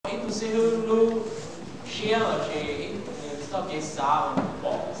sĩ hư lưu share là chỉ sau cái sao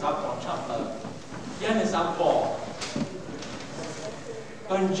bỏ chậm là dân là sao bỏ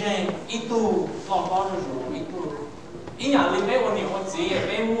còn trên ít tu lo cho rồi ít tu ý nhà linh bé quan niệm quan gì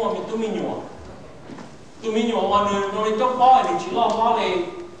bé mua mình tụi mình nhỏ quan niệm nó đi chốc bỏ thì chỉ lo bỏ thì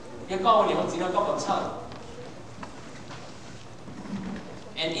cái câu quan niệm quan gì nó có vật chất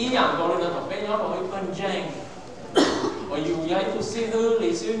and ý nhà đó là nó bé nhỏ rồi còn trên và dù vậy tôi sẽ hư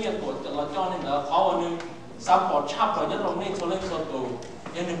lý siêu nhiệt tuổi là cho nên là khó hơn sao bỏ chắp rồi nhất là nên cho lên số tù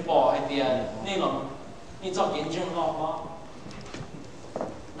nên bỏ hay tiền nên là nên cho kiến chứng lo quá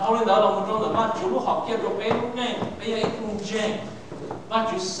đâu lên đó là một trong những bạn chú học kia rồi bé lúc này bây giờ ít cũng chênh bạn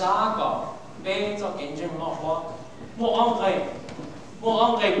chú xa có bé cho kiến chứng lo quá một ông thầy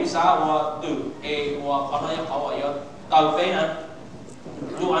của xã và từ cái và còn nói họ ở tàu bé nè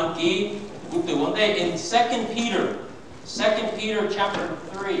lưu anh ký của từ vấn đề in 2 Peter chapter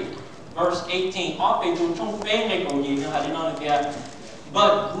 3 verse 18 ở bên trong bên này có gì nữa hãy nói kia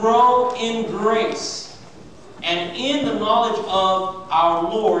but grow in grace and in the knowledge of our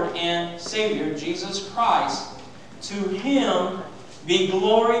Lord and Savior Jesus Christ. To Him be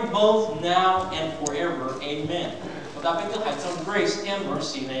glory both now and forever. Amen. Và ta biết được hãy trong grace and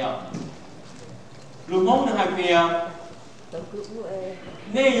mercy này ạ. Lúc mong được hãy về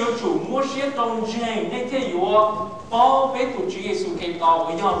nên yêu chủ mua xe trong danh nên thế yêu bao bé tụ Chúa Giêsu Kitô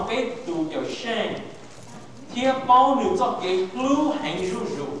với nhau bé tụ tiểu sinh thiết bao nữ cho cái lưu hành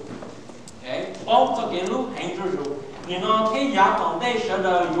rủ bao cho cái lúc hành rủ nhưng nó cái giá còn đây sẽ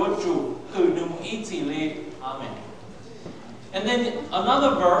đời yêu chủ từ nông ý chỉ lệ amen. And then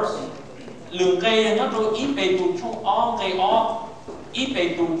another verse lượng cây nhớ rồi ít bề tụ trong all day all ít bề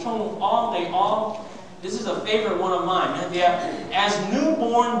tụ trong all day all. This is a favorite one of mine. As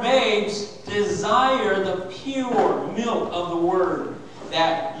newborn babes desire the pure milk of the word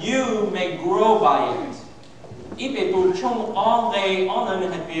that you may grow by it. Ít bề tụ trong all day all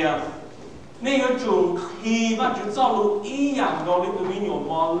này nên có chung khi mà chúng ta lúc ý dạng đó thì tụi mình nhổ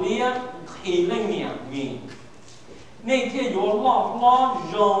mò liếc khi lên nhẹ mình nên thế nhổ lo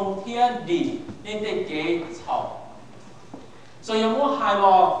rồng thế đi nên thế kế chào so有冇係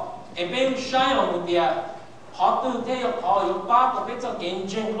咯誒俾曬落嗰啲啊họ từ thế họ có ba cái cho kiến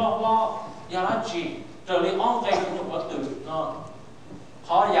chứng lo giờ là chỉ rồi lấy ông thầy cũng có từ nó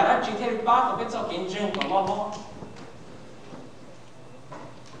họ giờ là chỉ thế ba cái cho kiến chứng của lo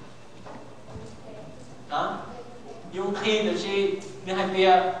dùng khi là gì nhưng hai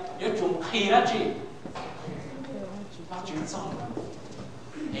bia nếu dùng khi là gì phát triển giàu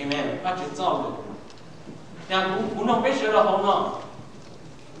amen phát triển giàu được nhà cũng không biết sửa được không nào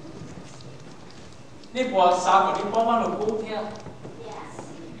nên bỏ sao cái đi bỏ vào lồng cũ thế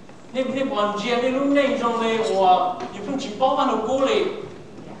nên bỏ chia nên lúc này trong này và những phương chỉ bỏ vào lồng cũ này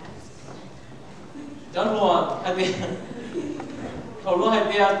chẳng luôn hai bia thầu luôn hai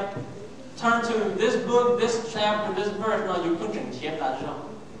bia turn to this book, this chapter, this verse. No, you couldn't check that show.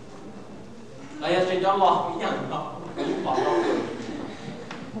 I just said, "Allah, we can't know." You follow.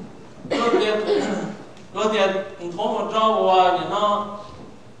 Rồi thì thốn một trâu và những nó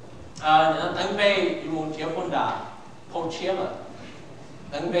đánh bê dùng chiếc con đà, không chiếc rồi.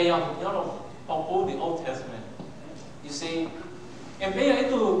 Đánh bê không nhớ đâu, không có the Old Testament. You see, em bây giờ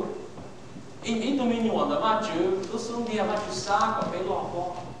ít tụi mình nhổn đó mà chứ, tôi xuống đi mà chứ xa có phải lo quá.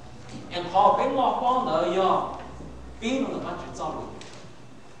 And họ biết lo quang đời do biết nó phát triển giáo dục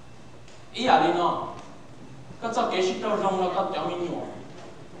ý là đi nó có cho cái sự cho rong nó có cho mình nhổ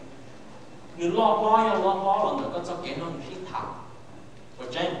nếu lo quang là nó có cho cái nó sĩ thả của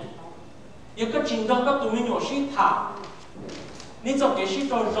chân nhưng cái trình độ các tụi mình nhổ sĩ thả nếu cho cái sự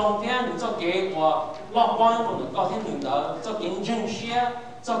cho rong thế nếu cho cái của lo quang của nó có thể mình đó cho cái chân xe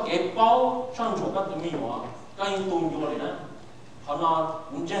cho cái bao trong chỗ các tụi mình nhổ cái những tụi nhổ này đó họ nói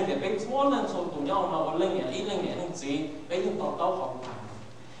muốn chơi cái bé thua lên số tụi nhau mà lên nhẹ ít lên nhẹ lên gì bé những tàu tàu học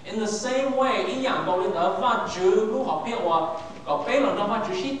in the same way ý dạng đầu lên đó phát chữ lúc học biếtว่าcó bé là nó phát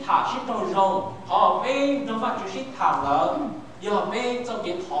chữ shit thả shit trong rong họ bé nó phát chữ shit thả là giờ bé cho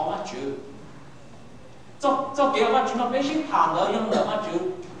cái thọ phát chữ cho cái phát chữ nó bé shit thả là nhưng là phát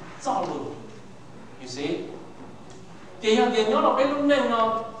chữ giao lưu you see thì hiện tiền nhớ là bé lúc nên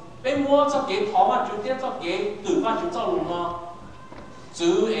nó bé mua cho cái thọ phát chữ tiếp cho cái từ phát chữ giao lưu nó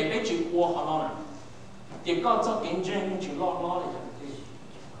chữ ấy bé chữ qua họ nói thì có cho kiến chứng chữ lo để cho thế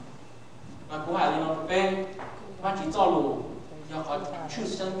mà cũng hay là nó bé mà chỉ cho lù do họ chưa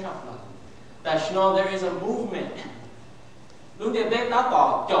sinh ra là that you know there is a movement lúc đấy bé đã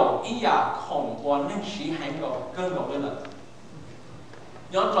tỏ chỗ ý giả khổng quan nên sĩ hành cầu cân cầu lên là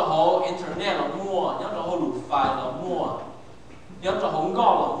nhớ cho họ internet là mua nhớ cho họ lục file là mua nhớ cho họ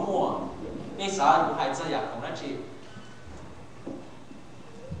gọi là mua 你啥不还这样？我那去，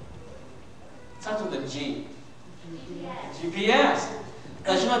它做的 GPS，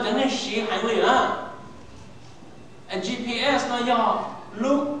 但是呢，真的是还没有啊。GPS 呢要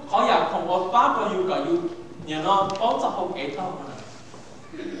lúc เขาอยากของออป้าก็อยู่กับอยู่เนี่ยเนาะป้องจะหกเกตเท่านั้น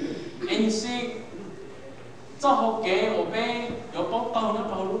and you see จะหกเกตโอเป้เดี๋ยวป้องต้องเนี่ย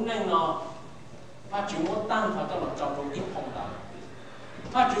เรารู้แน่เนาะว่าจุดมุ่งตั้งเขาจะหลอกจอดรถที่ของเรา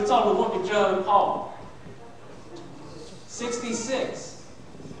ถ้าจุดจอดรถมันไปเจอพอ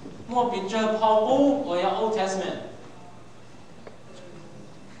66มั่วไปเจอพอปุ๊บก็ยัง Old Testament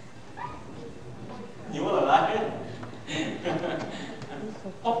อยู่ว่าอะไร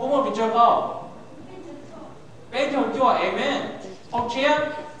พอปุ๊บมั่วไปเจอพอไปเจอจ่อเอเมนพอเชียร์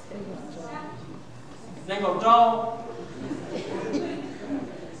ในกบเจ้า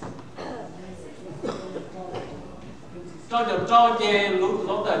cho chè lụt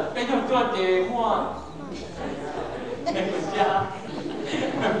lụt rồi cái cho chè mua này của cha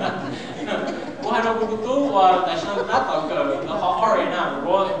của hai đứa tú và tại sao đã tạo cờ nó họ rồi nè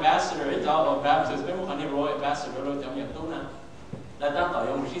Royal Ambassador ấy cho Baptist với một anh Royal Ambassador rồi trong nhà tú nè đã tạo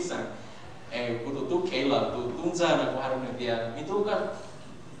một chiếc sẵn của tú kể là tú giờ là của hai đứa này tiền mình tú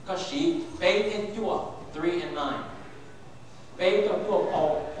có sĩ bế hết chua 3 and 9 bế cho chua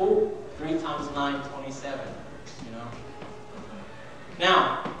Paul 3 times 9 27 you know now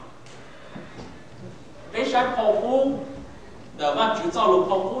俾晒泡芙的嘛主造路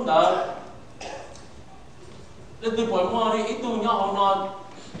泡芙的你對外moi đi ít tu nhau họ nói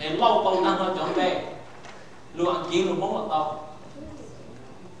để lâu tàu năng họ chọn về lu ăn kia lu món tàu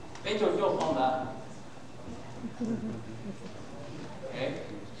bé cho không đã okay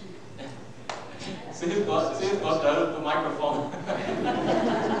sư có trở được cái microphone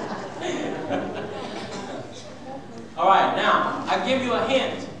alright now I give you a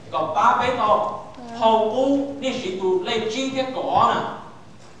hint có ba bé to hầu u ni sĩ tụ lấy chi tiết cổ nè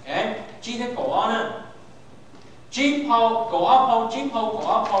okay chi tiết cổ nè chi hầu cổ áp hầu chi hầu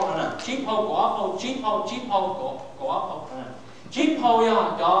cổ áp hầu nè chi hầu cổ áp hầu chi hầu cổ áp hầu nè chi hầu ya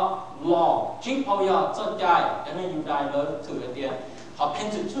cho law chi hầu ya cho trai cho nên you die lớn thử cái tiền học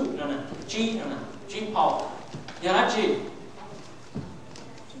Pentateuch nè chi nè chi hầu ya là chi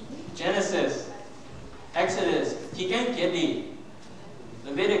Genesis Exodus chi cái kia đi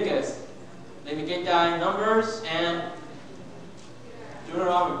Leviticus Leviticus, Numbers, and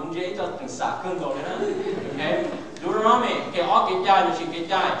Deuteronomy cũng dễ cho từng xã cương rồi đấy đó. Okay, Deuteronomy, okay, all cái trai là chỉ cái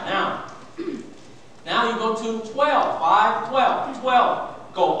trai. Now you go to 12, 5, 12, 12.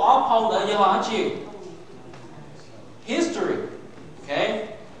 Go all home là do gì? History, okay.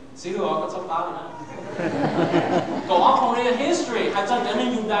 Xin lỗi, có số 3 rồi đó. Go all home là history. Hay cho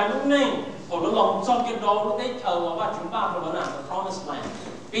nên dùng đại lúc này, hồi nó lòng cho cái đồ nó đấy thờ và chúng ta hồi nó the promised land.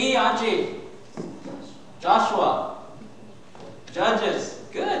 B.I.G. Joshua, Judges,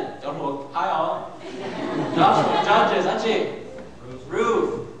 good. Don't look high on. Joshua, Judges, actually. Ruth.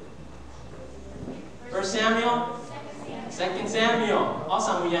 1 Samuel, 2 Samuel.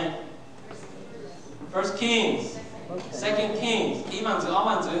 Awesome again. 1 Kings, 2 Kings. 1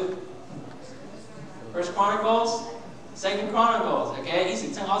 Chronicles, 2 Chronicles. Okay,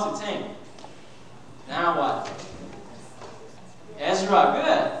 easy. Now what? Ezra,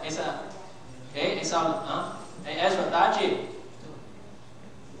 good. Ezra Taji.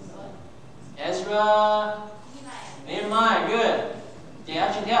 Ezra, Nehemiah, good.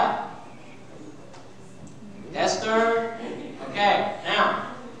 Yeah. Esther, okay. Now,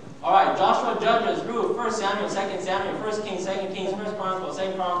 all right. Joshua, Judges, Ruth, 1 Samuel, 2 Samuel, 1 Kings, 2 Kings, 1 Chronicles,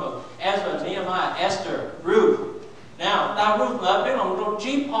 2 Chronicles, Ezra, Nehemiah, Esther, Ruth. Now, ta Ruth là biết lòng trong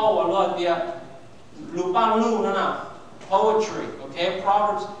chi Paul và lời địa lũ ba lưu nữa nào. Poetry, okay,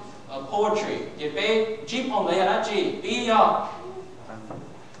 Proverbs, poetry. Thì bé chi Paul là đã chi? Bí ya.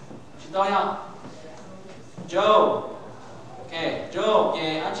 Chỉ đó ya. Job, okay, Job,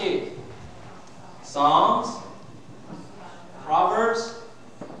 yeah, đã chi? Psalms, Proverbs,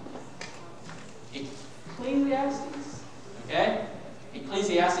 Ecclesiastes, okay,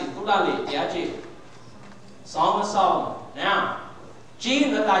 Ecclesiastes, cũng là lý, yeah, chi? Song of Solomon. Now, chi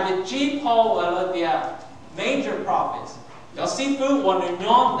là tại vì chi Paul là địa major prophets. Có xin phước và nữ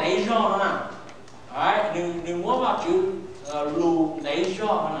nhóm lấy do nó nè. Alright, nữ muốn vào chữ lù lấy do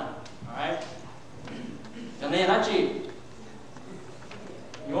nó nè. Alright. Cho nên là chi?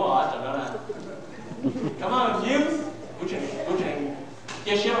 Nhớ ở chỗ đó nè. Come on, youth. Cô trình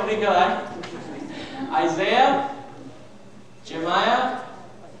chia sẻ một đi cơ đấy. Isaiah, Jeremiah,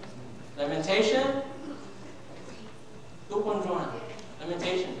 Lamentation. Two one Jonah.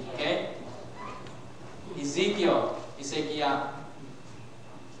 Lamentation, okay? Ezekiel,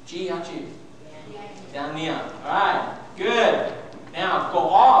 G. Daniel. Alright, good. Now, go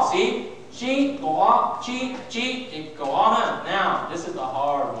on, see? Chi, go on, chi, go on. Now, this is the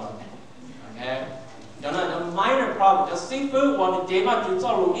hard one. Okay? Cho nên the minor problem, just seafood one chế mà chúng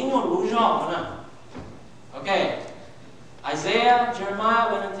ta lũ in lũ rong nữa. Okay. Isaiah,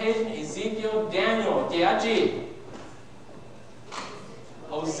 Jeremiah, Lamentation, Ezekiel, Daniel, chế chi?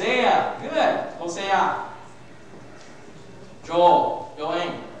 Hosea, good. Hosea. Joel, Joel.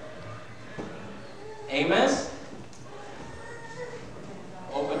 Amos,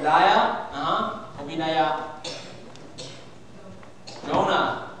 Obadiah, Obadiah,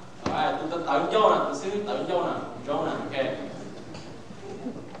 Jonah. Alright, tôi tận Jonah, tôi sẽ tận Jonah, okay.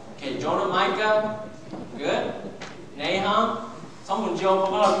 Okay, Jonah, Micah, good. Nahum, someone Joe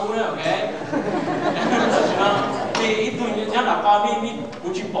không có là đúng nữa, okay. Vì ít tuổi nhớ là con đi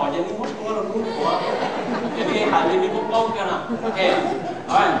cũng chỉ bỏ cho nên không có là đúng của. Cái đi hãy đi bốc bốc cái nào, okay.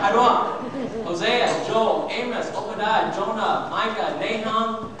 Alright, hai đứa. Hosea, Joel, Amos, Obadiah, Jonah, Micah,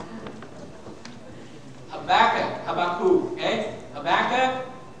 Nahum, Habakkuk, okay? Habakkuk,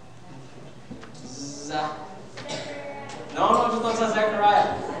 no, chúng ta sẽ Zechariah,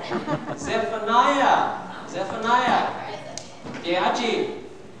 Zephaniah, Jehachi,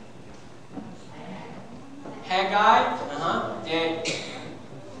 Haggai,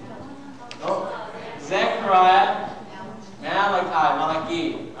 Zechariah,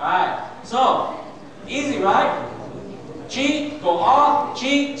 Malachi. Alright, so easy, right? Chi, go off,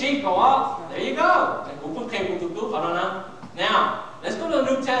 chi, go off. There you go. Now, let's go to the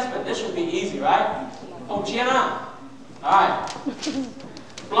New Testament. This should be easy, right? Alright.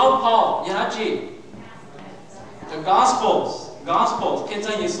 Paul, Yahachi. The Gospels. Kids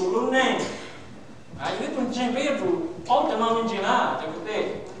are used to learning. Alright, you can change it to Paul, the non-Jina.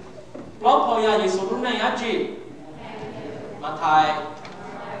 Paul, used to learning, Yahachi. Matthew,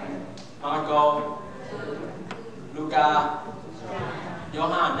 Marco, Luca,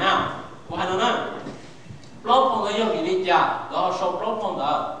 Johann. Now, what I don't know. Plot phong cái gì đi chả, đó số plot phong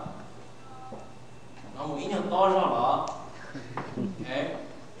đó, nó một ít nhân to ra đó. Okay,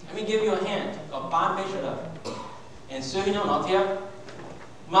 let me give you a hint. Có 3 picture đó. And xưa nhau nói tiếp.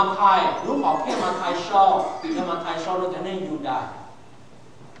 Matthew, lúc họ kia Matthew show, nhưng Matthew show nó cho nên Judah.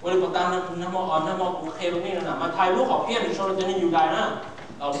 Bởi vì ta nằm cũng khéo như thế nào. Matthew lúc họ kia thì show nó cho nên Judah nữa.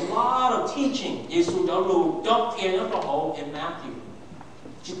 A lot of teaching. Giêsu cho lù cho kia nó có hậu in Matthew.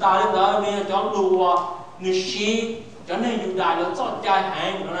 Chỉ ta lên đó nên cho lù như shi cho nên Judah nó cho trai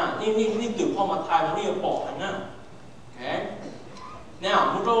hàng đó nè. Nên từ phong Matthew nó đi bỏ hành nè. Okay.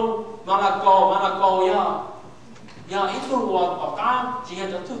 Now, một câu Malaco ya ít lùa có cá chỉ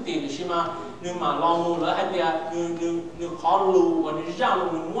là thứ tiền thì mà nhưng mà lo mua là hay là như khó lù và như ra lù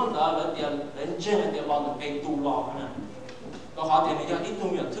mình muốn đó là tiền đến trên là lo được cái tù lò nè. Có khó tiền thì ít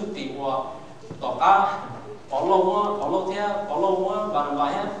lùa thứ tiền và có cá có lâu thế và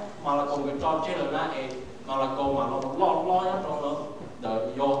vậy mà là còn cái trò chơi là na mà là còn mà nó lo nhá trong nó đợi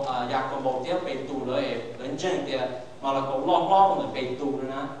vô giặc còn một tiếp bị tù rồi đến trên thì mà là còn lo còn bị tù rồi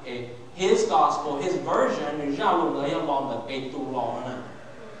nè. His gospel, his version is ra luôn đấy along the bait too long.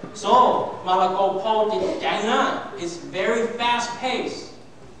 So Malachi Paul did is very fast paced.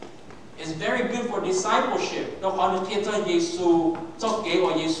 It's very good for discipleship. Nó có những thiên cho Giêsu cho kế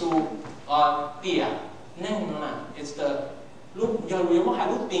của Giêsu tiền nên nó là it's the lúc giờ nếu mà hai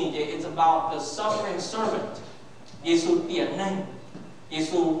lúc tiền thì it's about the suffering servant. Giêsu tiền nên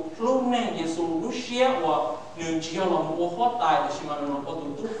Giêsu lúc nên Giêsu lúc share của nhưng chỉ là một phát tài thì mà nó có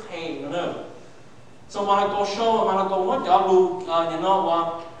tụt hay nữa. So mà có show mà có muốn cho lu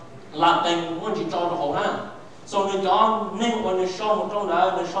là tình muốn chỉ cho nó hậu na. So nên cho nên còn show một trong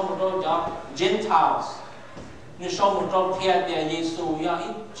đó nên show một trong cho Gentiles. Nên show một trong kia thì Giêsu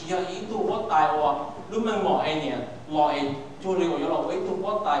chỉ là ít tu phát tài và lúc mình mọi anh nhỉ loại cho liệu có là ít tu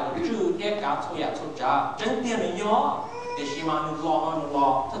phát tài và trừ thế cả thôi à thôi trả chân tiền là gió. Để khi mà nó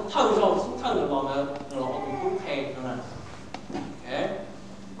lo thâu rồi lo cũng hay nữa nè. Okay.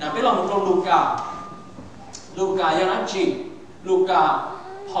 Nào biết là một câu Luca do nó chỉ Luca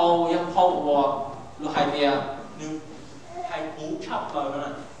Paul và lu hai bia như hai cú chắp vào nữa.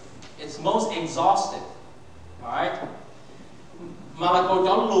 It's most exhaustive, alright. Mà là câu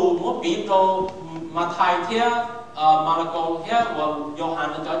cho lu nó bị cho mà thầy thế mà là câu thế và Johann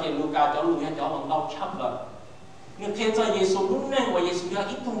cho chị Luca cho lu thế cho bằng đau chắp vào. Nhưng khi cho Giêsu lúc này và Giêsu cho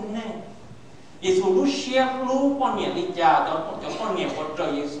ít tu này, Giêsu lúc share lúc con niệm đi cha cho con niệm của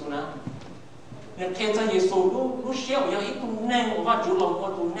trời Giêsu nè. Nhưng khi cho Giêsu lúc share cho ít tu này và chủ lòng của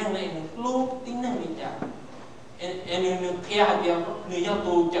tu này này lúc tin này đi cha. Nhưng khi hai điều người giao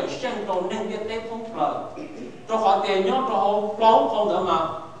tu trở sang trong này biết tế không phật, cho họ tiền nhớ cho họ lâu không đỡ mà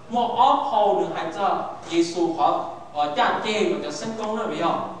mua ốp hầu được hay cho Giêsu họ cha chê mà cho sinh công nó bị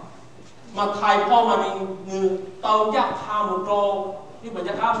không mà thầy Paul mà mình tao giác tham một trâu nhưng mà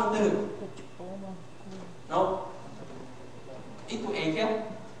giác áp không được no ít tụi ấy kia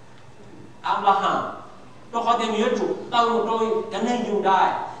Abraham nó có thể nhớ chủ tao một trâu cho nên dùng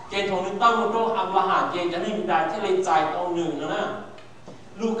đại trên thằng mình tao một trâu Abraham trên cho nên dùng đại thế lấy dài tao nửa nữa nè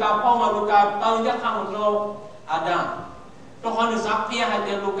Luca Paul mà Luca tao giác tham một trâu Adam nó có được sắc phía hay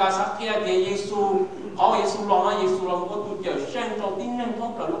tiền Luca sắc phía thì Giêsu họ Giêsu nói Giêsu có tụi chờ sinh trong tin nên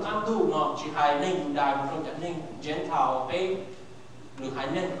không phải lúc ăn tu nó chỉ hay nên dùng đại một trâu cho nên Gentile ấy được hay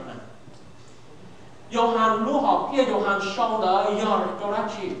nên rồi nè Johann lúc họ kia Johann xong đó do cho ra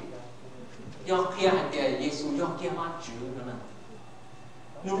chi do kia hay tiền Giêsu do kia mà chữ nữa nè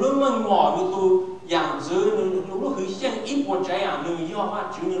nếu lúc mình ngỏ như tôi dạng dữ nếu lúc hứa sinh ít một trái à nếu do mà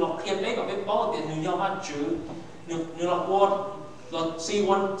chữ nếu là kia bé có bé bỏ tiền nếu do mà chữ nếu là qua là si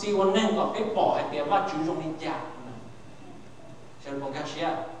quan nên có bé bỏ hay tiền mà chữ trong đi chả cho nên con cá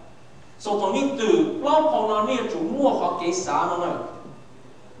xe số thằngนี้từ lâu phong nó này chủ mua họ kế xã nó nữa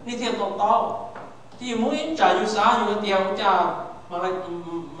นี่เทียบต่อต่อที่มุ่งจ่ายอยู่สาอยู่เดียวจะม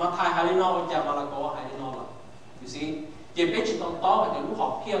าไทยไฮรินอลจะมาละโกไฮรินอลล่ะ you see เจ็บไปจิตต่อต่อเดี๋ยวลูกหอ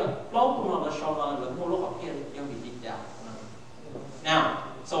บเพี้ยเล่าคุณเราละชอบเราหรือพวกลูกหอบเพี้ยยังมีจิตใจ now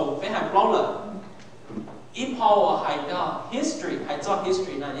so ไปหาเล่าเลยอีพอหายก็ history หายจอ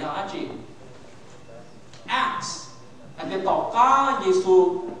history นั่นยาอาจี acts อันเดียวต่อก้าเยซู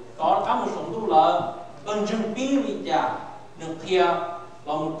ก็ก้ามาส่งดูเลยเป็นจึงปีวิจารหนึ่งเทีย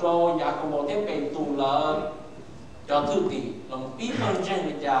lòng trâu giả của một thiết bị tù lỡ cho thư tỷ lòng bí phân chân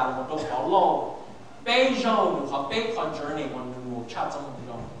về giả một trâu khó lô bây giờ họ bé con journey một chat trong một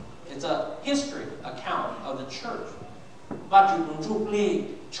trâu it's a history account of the church và chủ động chụp ly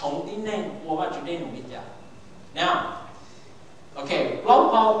chống tín nên của và chủ đề một biết giả now okay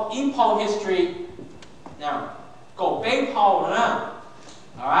low Paul in Paul history now cổ bé Paul nữa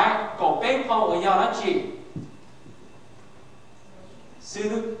alright cổ bé Paul ở giờ là gì sư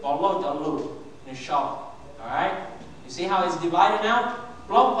đức bỏ lôi cho lù in short alright you see how it's divided now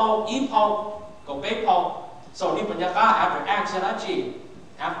block Paul e Paul go bé Paul so đi bên nhà cá after acts là gì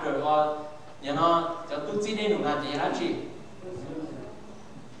after you know cho tôi chỉ đến là gì là gì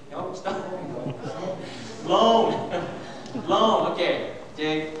long okay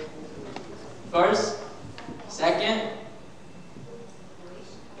take first second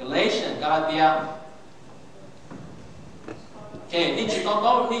Galatians Galatia okay, đi chỉ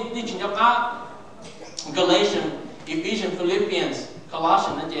có đi chỉ cho các Galatians, Ephesians, Philippians,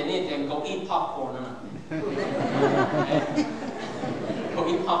 Colossians nó chỉ nên thì go eat popcorn nữa. Go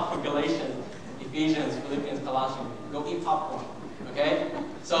eat popcorn, Galatians, Ephesians, Philippians, Colossians, go eat popcorn. Okay,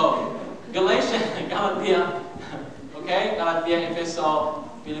 so Galatians, Galatia, okay, Galatia, Ephesus,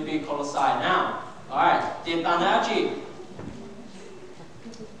 Philippians, Colossae. Now, all right, tiếp tục nữa chị.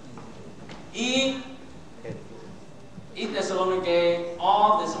 E Thessalonike,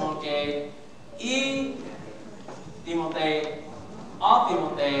 all Thessalonike, E Timothy, all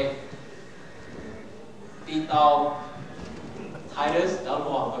Timothy, Tito, Titus, don't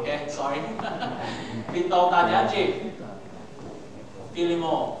know, okay, sorry. Tito, Tadachi,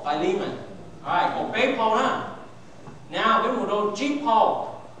 Philemon, Philemon. Alright, obey Paul now. Now, when we do G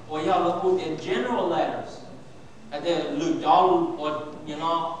Paul, or y'all look put in general letters, and then look y'all, or you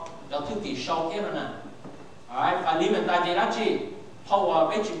know, y'all took the show here and now. Alright, Philemon ta chỉ đã chỉ Paul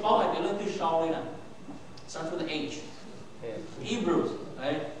bên chỉ Paul hay lên từ sau đây nè, starts with the H. Hebrews,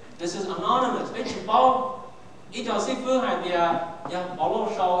 right? This is anonymous. Bên chỉ Paul, ít cho sĩ phương hay thì Paulo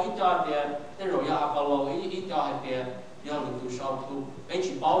sau, ít cho thì cái rồi Apollo, ít cho hay thì lên từ sau tu. Bên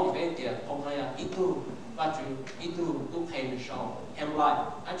chỉ Paul thì bên thì không nói ít tu, và chỉ ít tu thầy từ sau. Hem lại,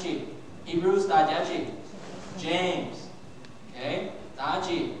 anh chị Hebrews ta chỉ James, okay? Ta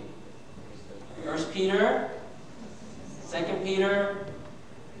chỉ First Peter, 2 Peter,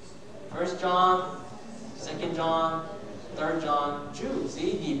 1 John, 2 John, 3 John, Jude.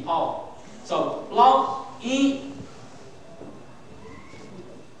 See, he Paul. So, block E,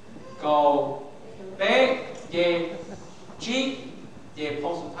 go, B, D, G, D,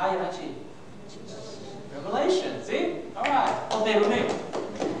 Apostle Thai, actually. Revelation, see? All right. Okay, with me.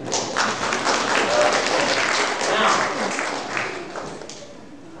 Now,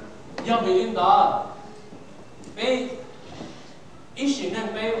 do bị liên đó bé ít sự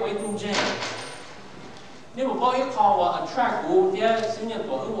nên bé quay tung trên nếu mà có ít khó và attract của thì sinh nhật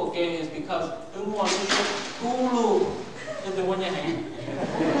của ứng một is because ứng một cái cú luôn nên từ quan nhà hàng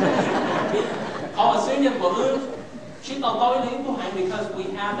khó và sinh nhật của ứng chỉ tao tôi lấy tu hành because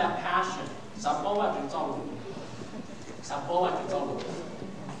we have that passion sắp bao và chúng tôi sắp bao và chúng tôi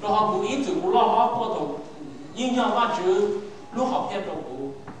rồi họ cũng ý tưởng cũng lo họ qua thủ nhưng nhau mà chứ lúc học theo đồ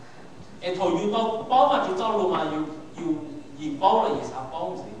cũng em thôi yêu tao bao mà chứ tao luôn mà yêu gì bao là gì sao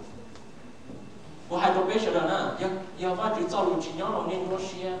bao gì của hai đứa bé sợ rồi nè giờ mà chứ tao luôn chỉ nhớ là nên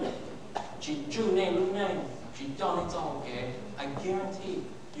Russia chỉ chưa nên lúc này chỉ cho nên tao ok I guarantee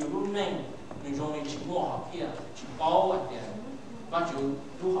yêu lúc này mình rồi mình chỉ mua học kia chỉ bao anh tiền và chứ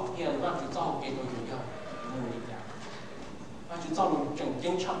lúc học kia và chứ tao ok tôi hiểu và chứ tao luôn整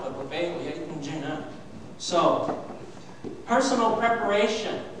天唱的不背我也认真啊 so personal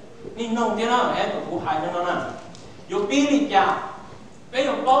preparation 你弄点啊哎都不害的呢有比例家没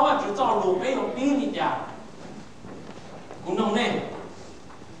有包啊就造路没有比例家cũng弄呢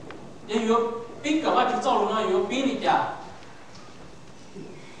也有比个啊就造路呢有比例家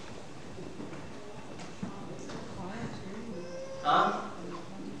啊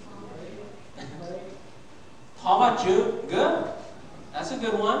How about you? Good? That's a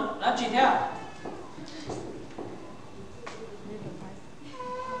good one. That's it here.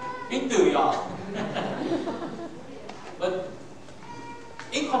 Biết từ rồi. But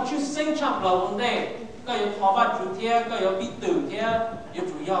ít có chút sinh chậm là vấn đề. Có yếu how about you here, có yếu biết từ here, yếu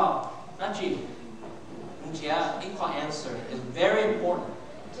chủ yếu. That's it. Đúng chưa? Ít có answer. It's very important.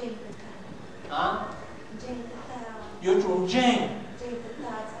 Hả? Yếu chủ Jane.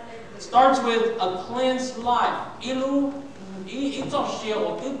 Starts with a cleansed life. Ít cho xe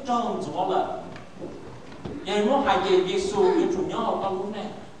ở cái trong chỗ là vậy mà hai cái Giêsu yêu chủ nhau học con lúc này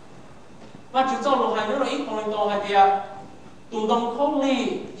và chỉ cho lúc hai nữa là ít con lên to hai tia tụi đồng không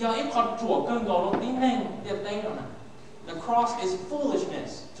li giờ ít con chuột cơn gò lúc tín nên đẹp đây rồi nè the cross is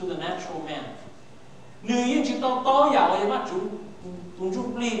foolishness to the natural man người yên chỉ to giàu vậy mà chúng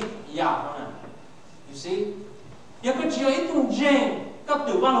chút li giàu nè you see giờ cái chiều ít tụi Jane các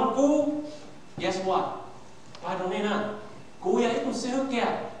tử văn là cũ guess what why don't they know cú ya ít xíu kia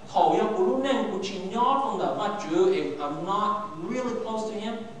thầu ya cú lúc nên cú chỉ nhớ trong đó và chữ if I'm not really close to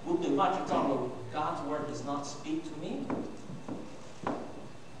him cú từ và chữ trong rồi God's word does not speak to me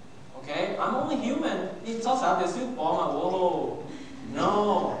okay I'm only human đi sao sao để xíu bỏ mà oh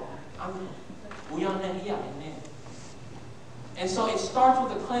no I'm cú ya nên ý nên and so it starts with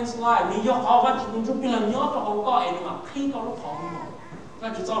a cleansed life ni yo họ và chữ chúng biết là nhớ trong họ có em mà khi có lúc họ và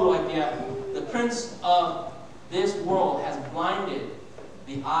chữ trong rồi kia the prince of this world has blinded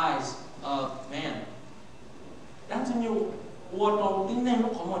the eyes of man. Đang cho nhiều world trong tính nên nó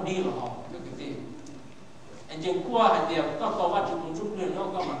có một đi là họ cái gì. Anh chừng qua hai tiệm có câuว่าจุดตรงจุดเรื่องnó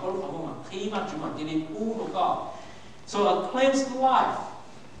có mà có lúc họ mà khi mà chúng mình đi u nó có. So a cleansed life.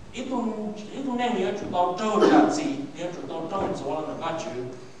 Ít tụng nên nhớ chúng ta trâu là gì? Nhớ chúng ta trâu chỗ là nó chữ.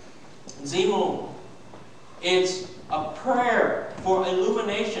 Zimo. It's a prayer for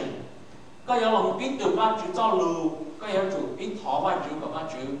illumination. Có yếu lòng biết từ ba chữ cho lưu, có yếu chủ biết thỏ ba chữ của ba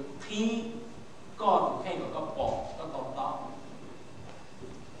chữ khi có tụ khen của có bỏ, có tỏ tỏ.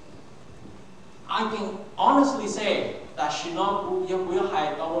 I can honestly say that she not cũng yếu cũng yếu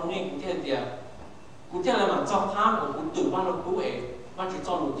hài tao luôn nên cũng thế tiệt. Cũng thế là mà cho tham của cũng từ ba là cũng ấy, ba chữ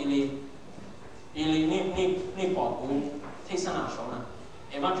cho lưu đi đi bỏ cũng thế sao nào số nè.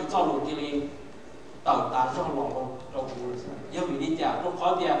 Em ba chữ cho lưu đi tàu ta cho lọ lọ cũng yếu bị đi tiệt, nó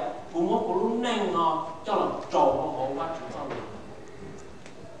khó tiệt. Phụ mẫu của lúc nên nó cho là trầu họ quá chủ sao được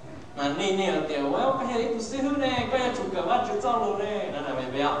mà nên ở tiểu well cái này tụi xíu này cái này chủ cả quá chủ sao luôn này là mày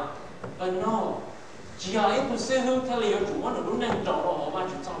biết không? But no chỉ là tụi xíu theo lý chủ muốn được lúc nên trầu họ quá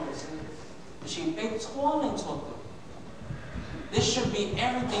chủ sao được chỉ biết thoáng lên thôi this should be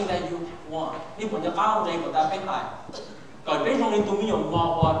everything that you wantนี่ผมจะเข้าใจกับตาเป็นไงก่อนไปตรงนี้ตรงนี้อย่างมอ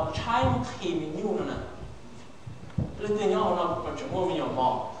ว่าใช้ทีมนิ้วนั่นน่ะเรื่องนี้เราปัจจุบันมีอย่างมอ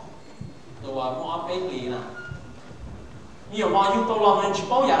ตัวมอเป็นลีน่ะมีอย่างมออยู่ตัวเราเนี่ยจะ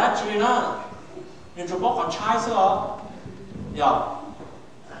บอกอย่าได้จีน่ะยังจะบอกขอใช้ซะเหรออย่า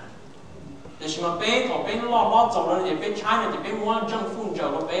แต่ชิมาเป็นขอเป็นรอจบแล้วจะเป็นใช้เนี่ยจะเป็นม้วนจังฟุ้งเจอ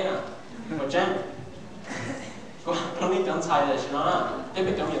ก็เป็นน่ะก็เจนก็ตรงนี้จังใช้เลยใช่ไหมจะเ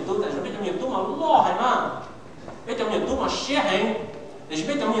ป็นจังอย่างตู้แต่จะเป็นจังอย่างตู้มาล่อให้มาเป็นจังอย่างตู้มาเชี่ยให้แต่จะเ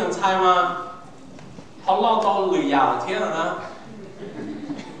ป็นจังอย่างใช้มาเขาล่อตัวหรือยาวเท่านั้นนะ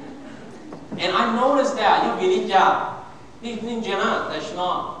And I noticed that you believe thatนี่เจน่ะแต่ฉันน่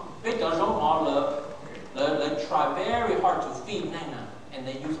ะเป็นตัวน้องหมอเลย try very hard to feed นั่นน่ะ and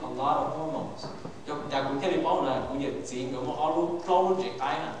they use a lot of hormones จากกรุงเทพไปป้องน่ะกูอยากจริงก็เขารู้เจ๊ไก่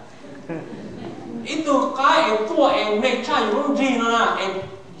น่ะอีตัวไก่ตัวเองไม่ใช่รุ่นจีนนะเอง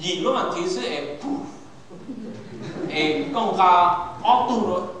หยิบแล้วมันทีสิเองปุ๊บเองกงกาออ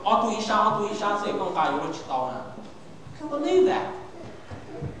ตุอีชาสิกงกาอยู่ในชิตาวน่ะ Can't believe that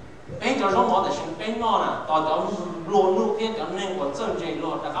bây giờ giống mỏ để chúng bây nó nè tao cho luôn luôn kia cho nên có chân chơi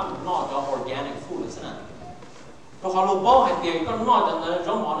luôn đã có nó cho organic food thế này rồi họ luôn bao hay tiền con nó cho nên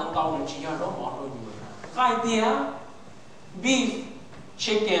giống mỏ nên tao nên chỉ cho giống mỏ thôi nhiều khai tiền beef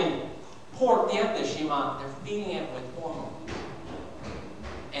chicken pork tiền để xí mà they're feeding it with hormone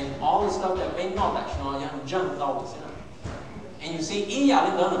and all the stuff that bây nó tại nó yang junk tao thế này and you see ý giả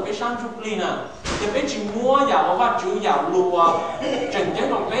lên đó là bây sang chụp ly nè thì bây chỉ mua giả mà phát chữ giả lùa chỉnh chế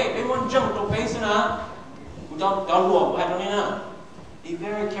đồ bây muốn junk đồ bây thế nào cho lùa hay đâu nè be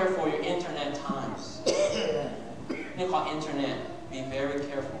very careful your internet times they call internet be very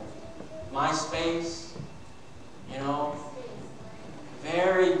careful MySpace you know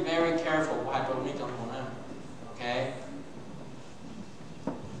very very careful hay đâu nè okay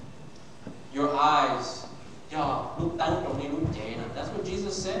your eyes lúc tấn trong đi lúc chạy nè, that's what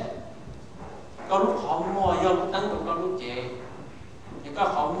Jesus said. Có lúc họ mua lúc tấn trong có lúc chạy, nhưng có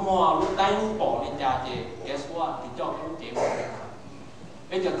họ mua lúc tấn bỏ lên nhà chạy, guess what? Thì cho cái lúc chạy bỏ.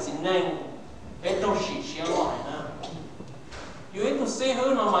 Bây giờ xin nên, bây giờ chỉ xé lại nè. You hãy tu xe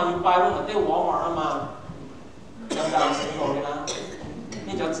hơn nó mà you buy luôn ở đây Walmart mà, đang đang xin rồi nè.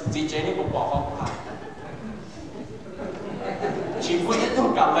นี่จะจีเจนี่ผมบอกเขาผ่านชีวิตต้อง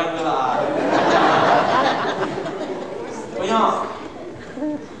กลับไปเวลาbây giờ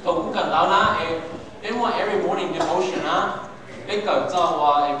tôi cũng cần đó là em mua every morning devotion á em cần cho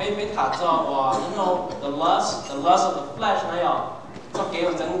em thả cho you know the lust of the flesh này à cho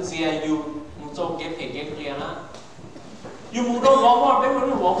cái dân gì you cho cái thể kia na you mua đâu Walmart em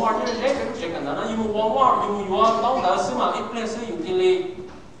mua Walmart chứ đấy cái chuyện cần đó you mua Walmart you mua đâu đó xứ mà ít place xứ utility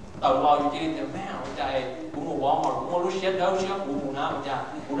tàu lo utility the man chạy cũng mua Walmart cũng mua lúc xếp đâu xếp cũng mua na chạy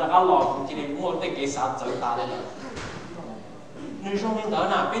cũng đã ăn lò cũng chỉ để mua cái cái sản phẩm ta đây Nous sommes dans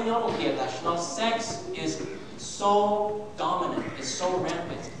un pays où sex is so dominant, it's so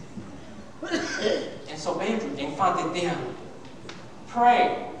rampant. And so, bây giờ chúng ta phải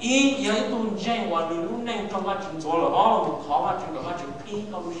pray. Ý giờ tôi dành vào lúc này trong các chúng tôi là một khó mà chúng ta phải phi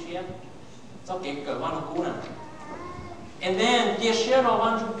câu chuyện cho cái cỡ mà nó cũ này. And then kia share nó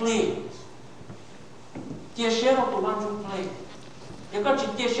ban chúng play, kia share nó tụi ban chúng play. Nếu các chị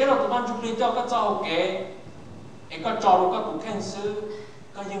kia share nó tụi ban chúng play cho các cháu cái cái trò lúc các cụ khen sư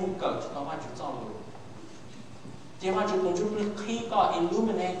các những cỡ chúng ta phải chịu cho luôn chỉ mà chúng tôi khi có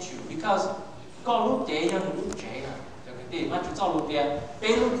illuminate you because có lúc trẻ do lúc trẻ nè cho cái gì mà chúng cho lúc trẻ bé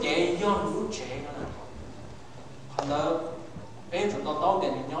lúc trẻ do lúc trẻ nè còn đó bé chúng ta tốt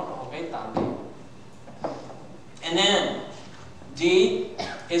tiền nhớ rồi bé tạm đi and then D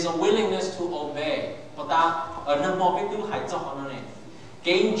is a willingness to obey và ta ở năm mô biết thứ hãy cho họ này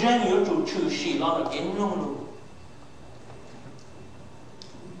cái chân yếu chủ trừ sĩ lo là cái nông luôn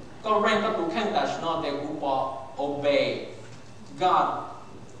có rank các tụ khen ta nó để cụ bỏ obey God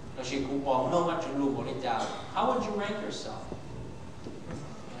là chỉ cụ bỏ nông các chữ lùi bỏ đi ra how would you rank yourself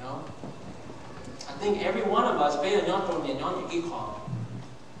you know I think every one of us bây giờ nhóm trong nhà nhóm những cái khó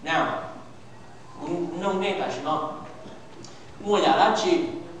now cũng nông nên là nó mua nhà đã chỉ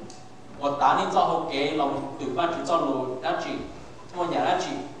và ta nên cho họ kế lòng tự phát chữ cho lùi đã chỉ mua nhà đã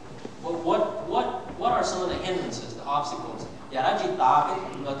chỉ what are some of the hindrances the obstacles nhà đã chỉ ta cái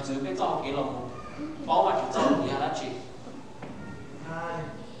là chữ cái cho cái lòng bảo và chữ cho nhà đã chỉ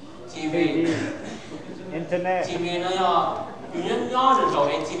TV Internet TV nó do原因nhỏ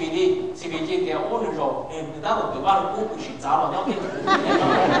rồi TV đi TV chỉ để ôn rồi người ta cũng tự ban cũng chỉ giáo rồi nhau cái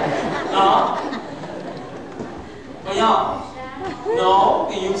đó bây giờ no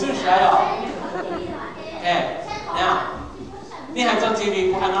thì dùng sự sai rồi okay now đi hành trong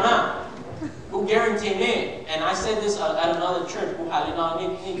TV của hành nó nè who guarantee me, and I said this at another church, who had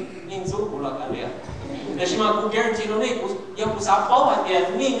in Zuku like that. Để mà who guarantee nó này, yêu cũng sắp bảo vậy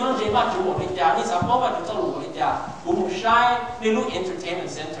tiền, mình nhớ gì mà chủ một cái nhà, mình sắp bảo vậy chúng ta đủ một cái nhà, cũng một sai, mình lúc entertainment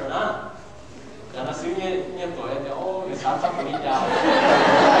center nè, là nó xíu như tuổi thì ô, mình sắp sắp một cái nhà,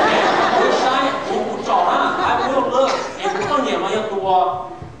 một sai, cũng trò nè, ai cũng được, em cũng có nhiều mà yêu tụi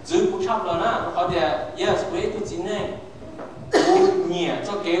giữ cũng chấp rồi nè, họ thì yes, với tụi chính này. nhiều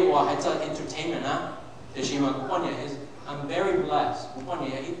cho kế hoạch hay cho entertainment á, để xem mà cũng quan is I'm very blessed. Cũng quan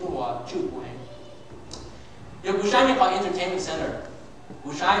ít tuổi chịu của em. Nếu buổi sáng có entertainment center,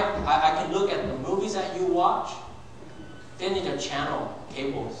 buổi sáng I can look at the movies that you watch, then in your channel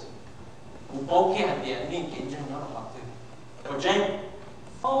cables. Cũng bao kia hạt tiền nên kiến chân nó là hoặc thứ. Và James,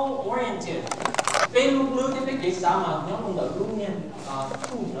 oriented. Bên lúc lướt cái sao mà nhớ không đợi lúc nha,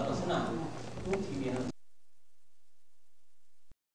 thu nó là thế nào, lúc thì